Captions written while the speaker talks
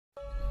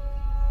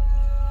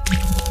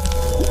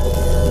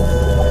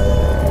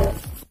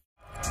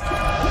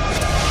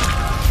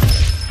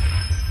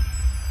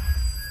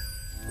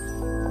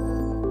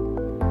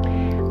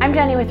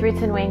with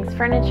Roots and Wings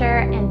Furniture,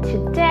 and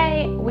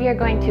today we are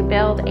going to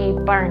build a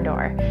barn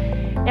door.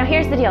 Now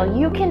here's the deal,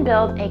 you can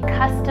build a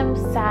custom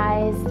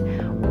sized,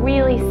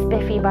 really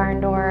spiffy barn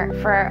door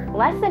for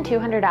less than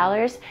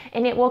 $200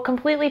 and it will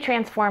completely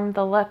transform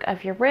the look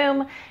of your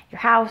room, your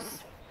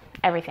house,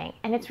 everything.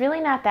 And it's really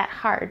not that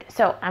hard.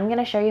 So I'm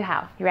gonna show you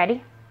how. You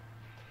ready?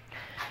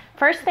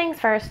 First things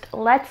first,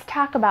 let's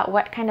talk about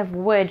what kind of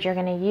wood you're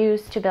gonna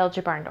use to build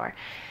your barn door.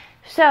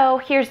 So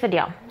here's the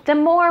deal. The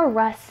more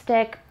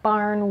rustic,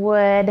 barn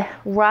wood,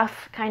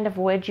 rough kind of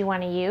wood you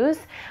want to use,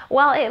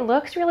 while it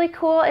looks really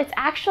cool, it's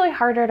actually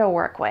harder to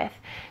work with.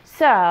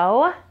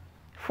 So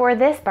for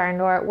this barn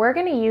door, we're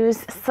going to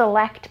use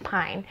Select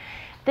Pine.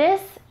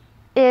 This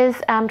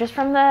is just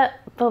from the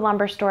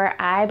lumber store.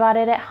 I bought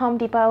it at Home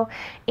Depot,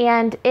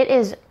 and it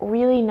is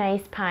really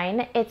nice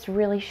pine. It's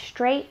really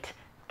straight,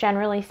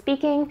 generally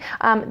speaking.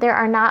 There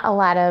are not a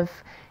lot of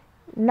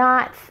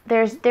knots.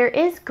 There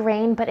is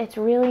grain, but it's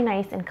really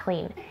nice and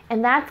clean,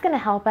 and that's going to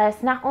help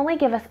us not only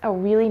give us a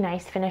really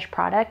nice finished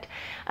product,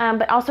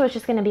 but also it's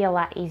just going to be a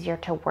lot easier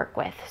to work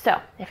with.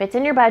 So if it's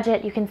in your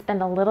budget, you can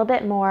spend a little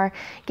bit more,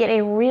 get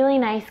a really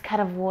nice cut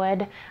of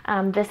wood.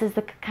 This is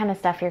the kind of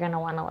stuff you're going to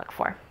want to look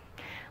for.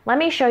 Let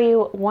me show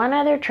you one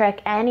other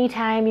trick.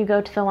 Anytime you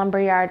go to the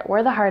lumber yard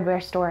or the hardware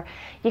store,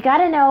 you got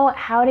to know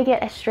how to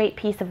get a straight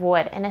piece of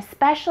wood. And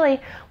especially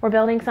we're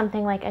building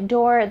something like a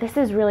door, this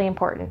is really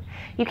important.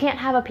 You can't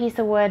have a piece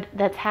of wood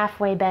that's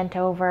halfway bent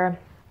over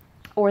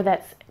or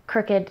that's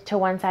crooked to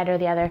one side or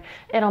the other.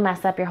 It'll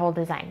mess up your whole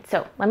design.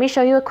 So let me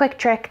show you a quick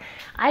trick.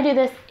 I do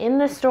this in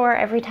the store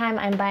every time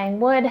I'm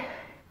buying wood.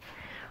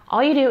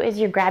 All you do is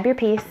you grab your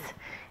piece.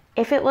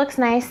 If it looks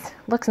nice,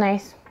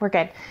 we're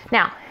good.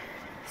 Now,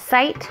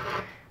 sight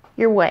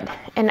your wood,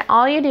 and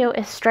all you do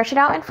is stretch it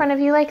out in front of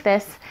you like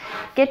this,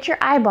 get your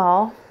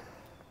eyeball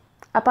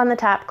up on the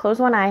top, close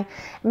one eye,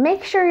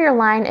 make sure your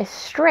line is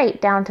straight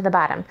down to the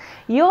bottom.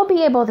 You'll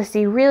be able to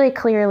see really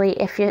clearly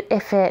if it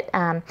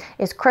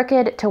is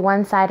crooked to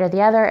one side or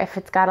the other, if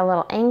it's got a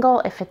little angle,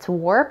 if it's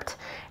warped.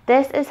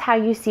 This is how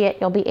you see it.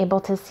 You'll be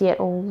able to see it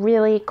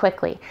really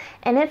quickly.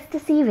 And it's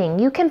deceiving.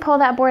 You can pull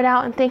that board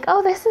out and think,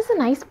 oh, this is a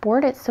nice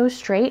board, it's so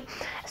straight.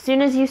 As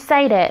soon as you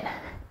sight it,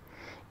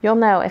 you'll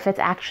know if it's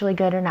actually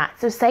good or not.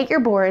 So sight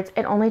your boards.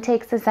 It only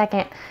takes a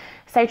second.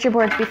 Sight your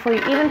boards before you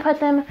even put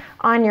them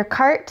on your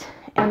cart,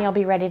 and you'll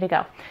be ready to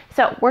go.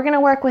 So we're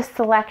gonna work with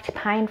Select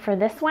Pine for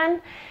this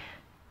one.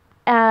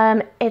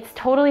 It's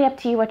totally up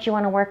to you what you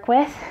wanna work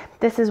with.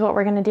 This is what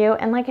we're gonna do.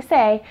 And like I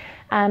say,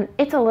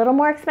 it's a little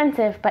more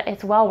expensive, but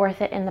it's well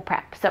worth it in the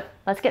prep. So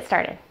let's get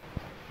started.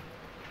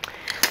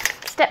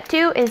 Step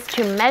 2 is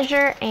to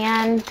measure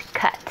and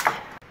cut.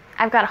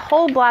 I've got a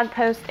whole blog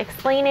post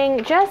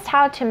explaining just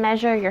how to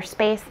measure your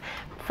space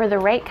for the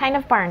right kind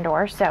of barn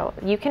door, so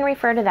you can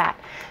refer to that.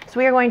 So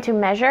we are going to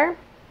measure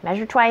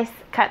twice,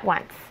 cut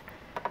once.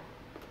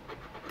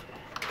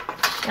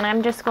 And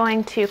I'm just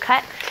going to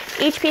cut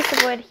each piece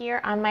of wood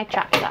here on my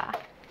chop saw.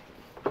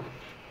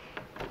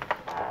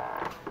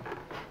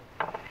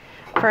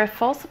 For a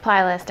full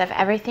supply list of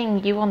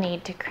everything you will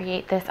need to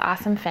create this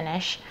awesome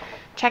finish,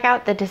 check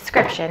out the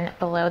description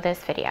below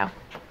this video.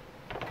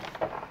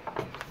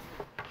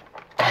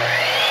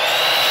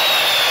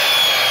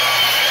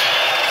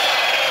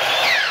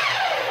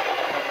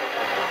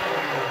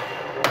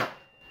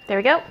 There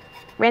we go.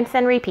 Rinse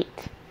and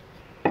repeat.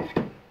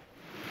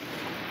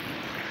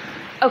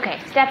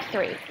 Okay, step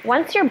 3.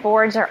 Once your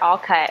boards are all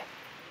cut,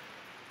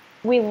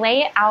 we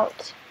lay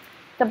out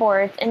the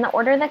boards in the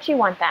order that you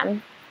want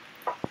them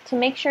to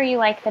make sure you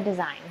like the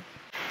design.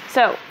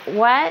 So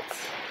what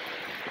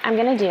I'm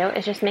going to do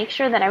is just make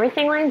sure that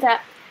everything lines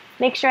up,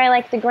 make sure I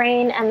like the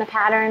grain and the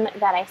pattern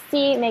that I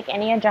see, make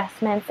any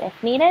adjustments if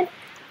needed,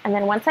 and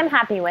then once I'm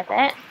happy with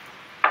it,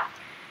 I'm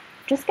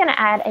just going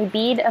to add a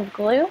bead of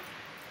glue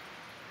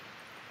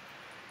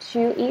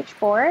to each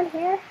board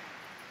here.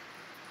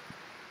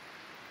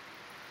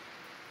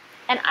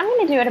 And I'm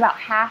going to do it about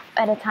half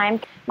at a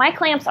time. My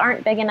clamps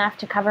aren't big enough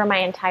to cover my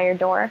entire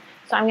door,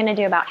 so I'm going to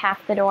do about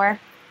half the door.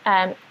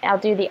 I'll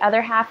do the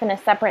other half in a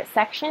separate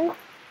section,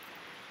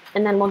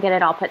 and then we'll get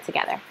it all put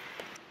together.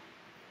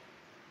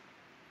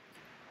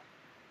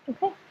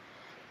 Okay,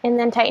 and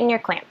then tighten your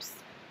clamps.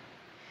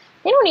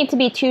 They don't need to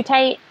be too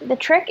tight. The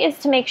trick is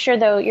to make sure,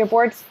 though, your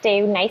boards stay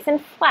nice and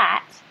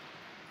flat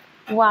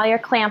while your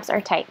clamps are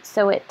tight,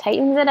 so it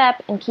tightens it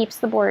up and keeps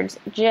the boards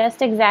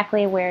just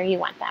exactly where you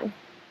want them.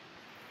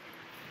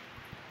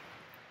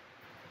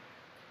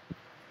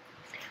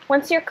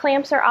 Once your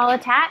clamps are all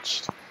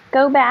attached,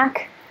 go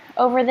back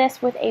over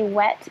this with a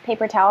wet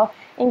paper towel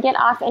and get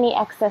off any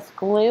excess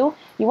glue.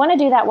 You want to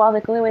do that while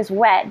the glue is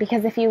wet,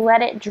 because if you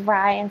let it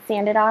dry and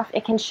sand it off,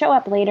 it can show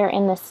up later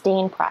in the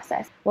stain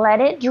process. Let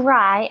it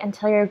dry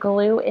until your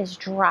glue is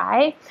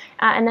dry,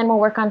 and then we'll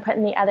work on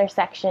putting the other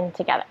section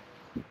together.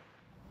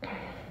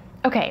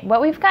 Okay, what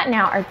we've got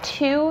now are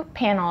 2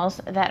 panels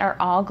that are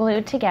all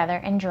glued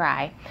together and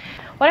dry.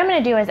 What I'm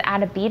going to do is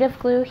add a bead of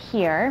glue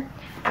here,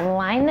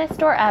 line this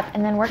door up,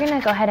 and then we're going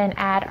to go ahead and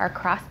add our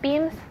cross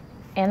beams,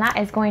 and that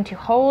is going to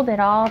hold it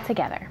all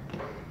together.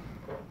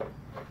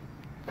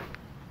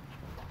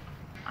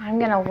 I'm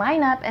gonna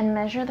line up and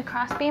measure the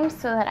cross beams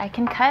so that I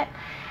can cut.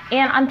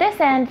 And on this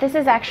end, this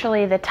is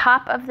actually the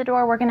top of the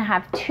door. We're gonna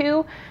have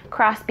 2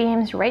 cross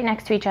beams right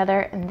next to each other,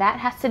 and that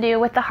has to do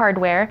with the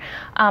hardware.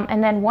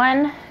 And then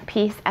 1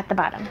 piece at the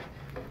bottom.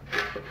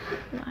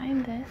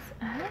 Line this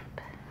up.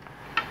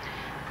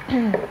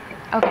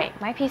 Okay,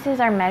 my pieces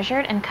are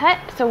measured and cut,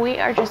 so we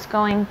are just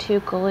going to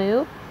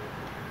glue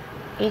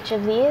each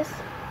of these.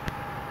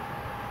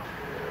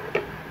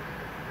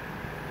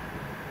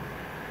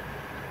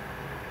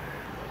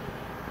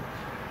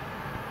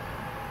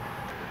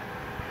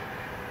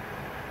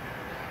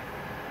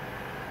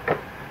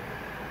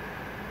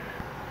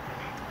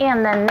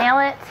 And then nail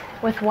it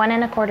with 1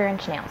 1/4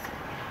 inch nails.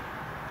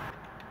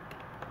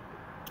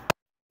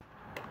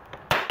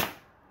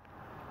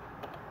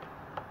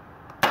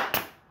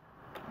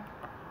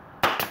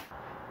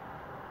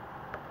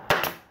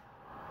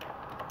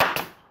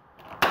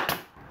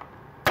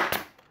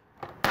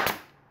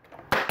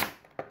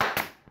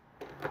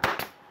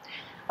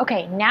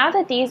 Okay, now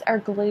that these are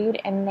glued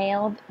and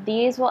nailed,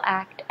 these will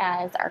act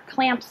as our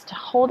clamps to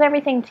hold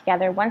everything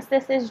together. Once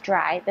this is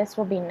dry, this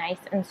will be nice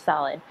and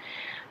solid.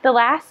 The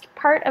last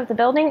part of the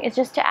building is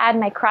just to add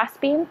my cross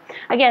beam.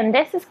 Again,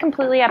 this is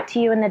completely up to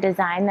you in the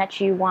design that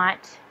you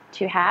want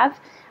to have.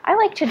 I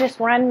like to just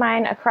run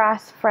mine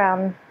across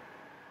from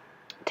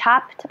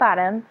top to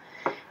bottom,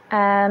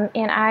 and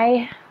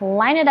I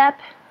line it up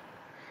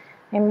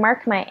and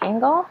mark my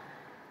angle,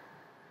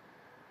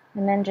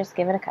 and then just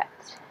give it a cut.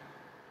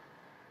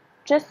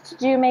 Just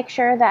to make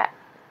sure that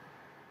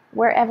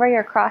wherever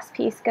your cross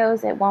piece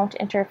goes, it won't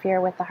interfere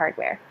with the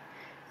hardware.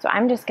 So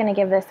I'm just going to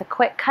give this a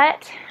quick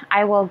cut.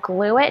 I will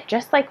glue it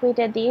just like we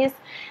did these,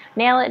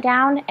 nail it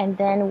down, and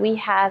then we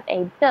have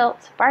a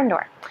built barn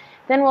door.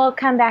 Then we'll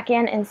come back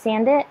in and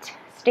sand it,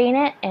 stain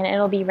it, and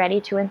it'll be ready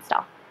to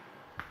install.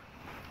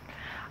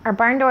 Our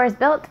barn door is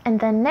built, and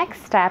the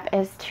next step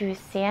is to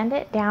sand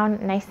it down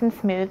nice and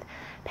smooth.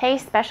 Pay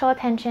special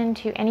attention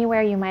to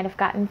anywhere you might have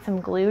gotten some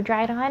glue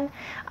dried on,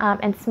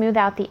 and smooth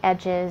out the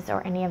edges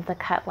or any of the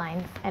cut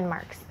lines and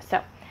marks.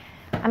 So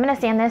I'm going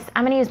to sand this.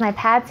 I'm going to use my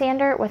pad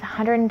sander with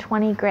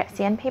 120 grit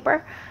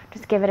sandpaper.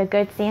 Just give it a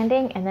good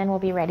sanding, and then we'll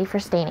be ready for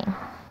staining.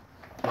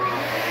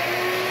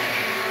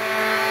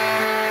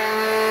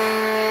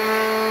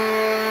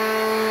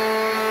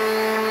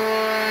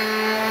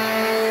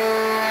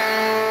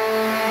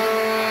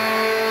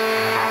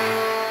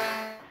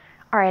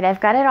 Alright,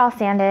 I've got it all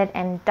sanded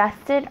and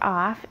dusted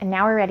off, and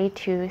now we're ready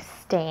to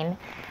stain.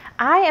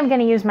 I am going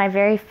to use my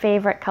very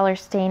favorite color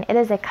stain. It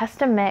is a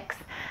custom mix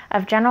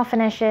of General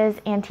Finishes,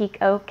 Antique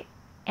Oak,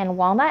 and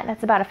Walnut.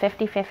 That's about a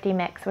 50-50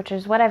 mix, which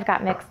is what I've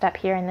got mixed up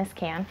here in this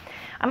can.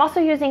 I'm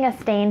also using a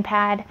stain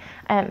pad.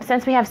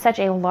 Since we have such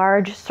a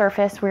large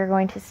surface we're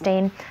going to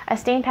stain, a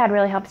stain pad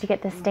really helps you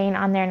get the stain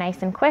on there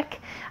nice and quick.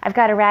 I've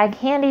got a rag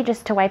handy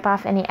just to wipe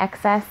off any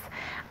excess,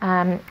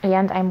 and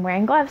I'm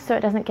wearing gloves so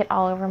it doesn't get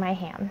all over my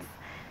hands.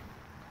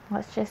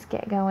 Let's just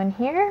get going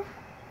here.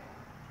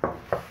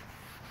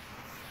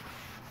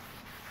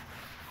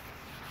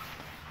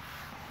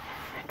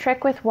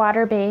 Trick with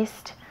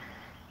water-based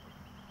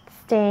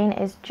stain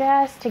is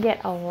just to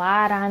get a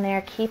lot on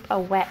there. Keep a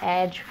wet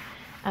edge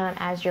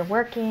as you're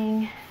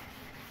working,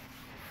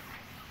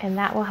 and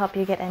that will help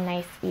you get a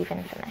nice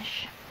even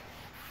finish.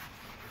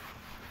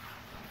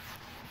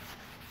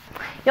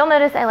 You'll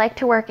notice I like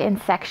to work in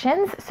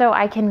sections so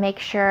I can make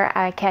sure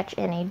I catch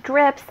any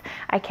drips,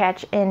 I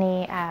catch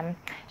any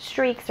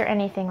streaks or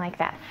anything like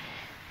that.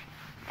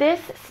 This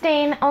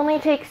stain only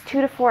takes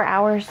 2 to 4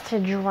 hours to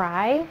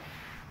dry,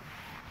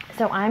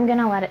 so I'm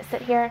gonna let it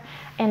sit here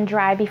and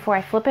dry before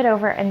I flip it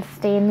over and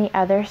stain the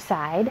other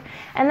side.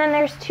 And then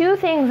there's 2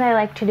 things I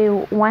like to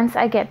do once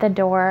I get the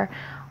door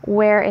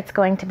where it's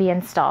going to be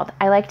installed.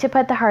 I like to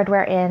put the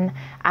hardware in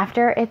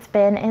after it's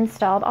been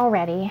installed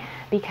already,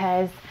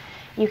 because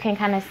you can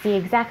kind of see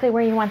exactly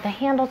where you want the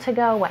handle to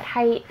go, what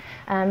height,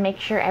 make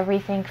sure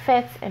everything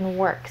fits and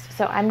works.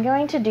 So I'm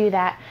going to do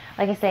that,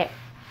 like I say,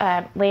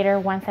 later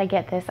once I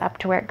get this up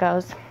to where it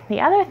goes. The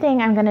other thing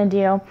I'm going to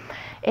do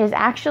is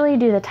actually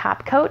do the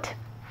top coat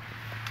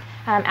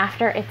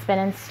after it's been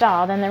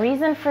installed. And the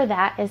reason for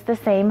that is the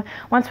same.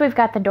 Once we've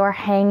got the door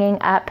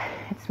hanging up,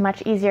 it's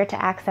much easier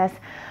to access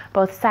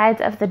both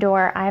sides of the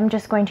door. I'm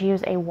just going to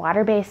use a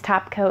water-based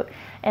top coat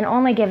and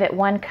only give it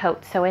 1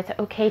 coat, so it's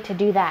okay to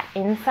do that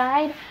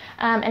inside,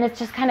 and it's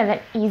just kind of an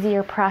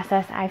easier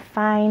process I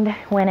find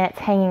when it's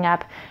hanging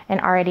up and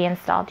already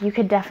installed. You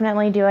could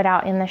definitely do it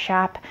out in the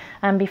shop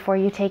before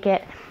you take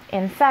it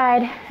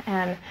inside.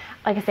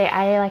 Like I say,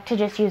 I like to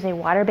just use a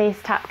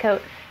water-based top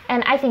coat,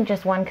 and I think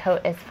just 1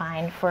 coat is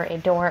fine for a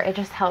door. It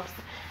just helps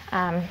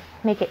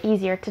make it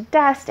easier to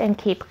dust and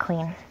keep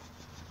clean.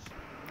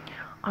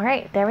 All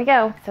right, there we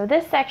go. So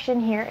this section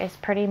here is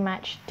pretty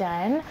much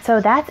done. So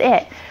that's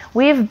it.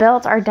 We've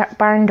built our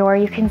barn door.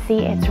 You can see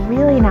it's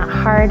really not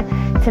hard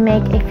to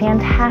make a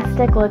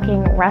fantastic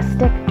looking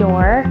rustic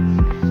door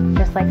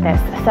just like this.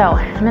 So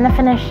I'm gonna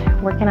finish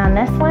working on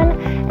this one,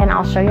 and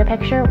I'll show you a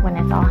picture when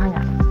it's all hung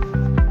up.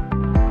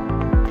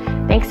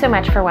 Thanks Thanks so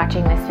much for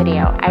watching this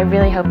video. I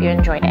really hope you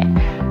enjoyed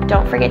it.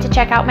 Don't forget to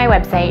check out my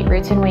website,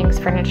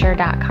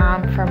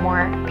 rootsandwingsfurniture.com, for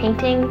more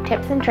painting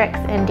tips and tricks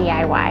and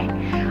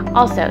DIY.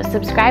 Also,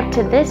 subscribe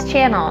to this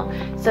channel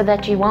so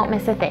that you won't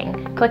miss a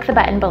thing. Click the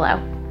button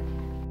below.